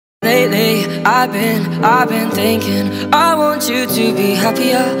Lately, I've been thinking I want you to be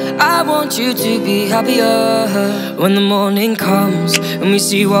happier, I want you to be happier. When the morning comes and we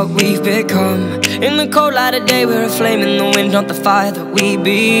see what we've become, in the cold light of day we're a flame in the wind, not the fire that we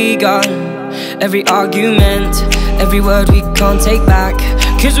begun. Every argument, every word we can't take back,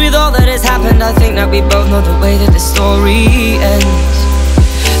 'cause with all that has happened I think that we both know the way that the story ends.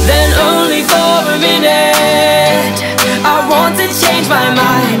 Then only for a minute I want to change my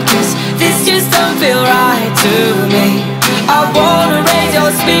mind, 'cause this just don't feel right to me. I wanna raise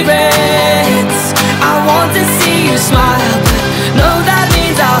your spirits, I want to see you smile, but no, that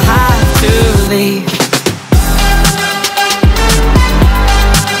means I'll have to leave.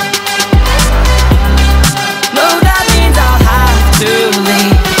 No, that means I'll have to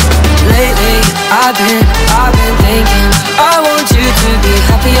leave. Lately, I've been thinking I want you to be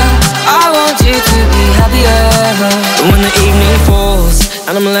happier, I want you to be happier. When the evening falls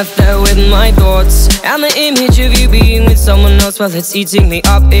and I'm left there with my thoughts, and the image of you being with someone else, well, it's eating me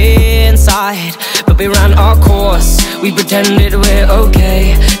up inside. But we ran our course, we pretended we're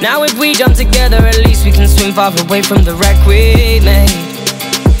okay. Now if we jump together, at least we can swim far away from the wreck we made.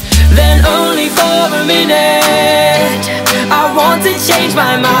 Then only for a minute I want to change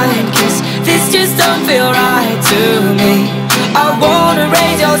my mind, 'cause this just don't feel right to me. I wanna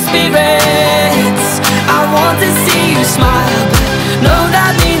raise your spirits, I want to see you smile, but no,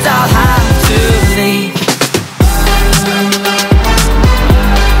 that means I'll have to leave.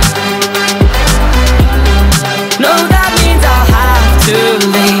 No, that means I'll have to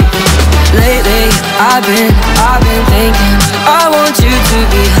leave. Lately, I've been thinking I want you to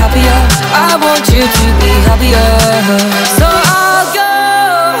be happier, I want you to be happier. So I'll go,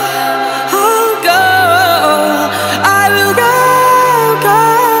 I will go.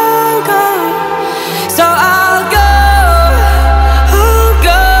 So I'll go,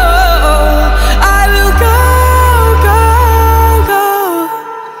 I will go.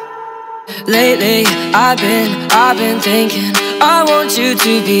 Lately, I've been thinking I want you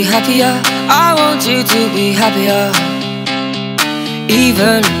to be happier, I want you to be happier.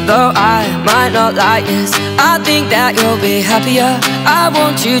 Even though I might not like this, I think that you'll be happier, I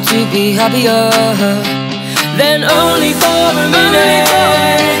want you to be happier. Then only for a minute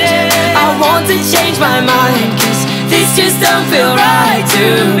I want to change my mind, 'cause this just don't feel right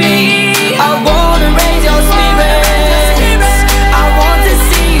to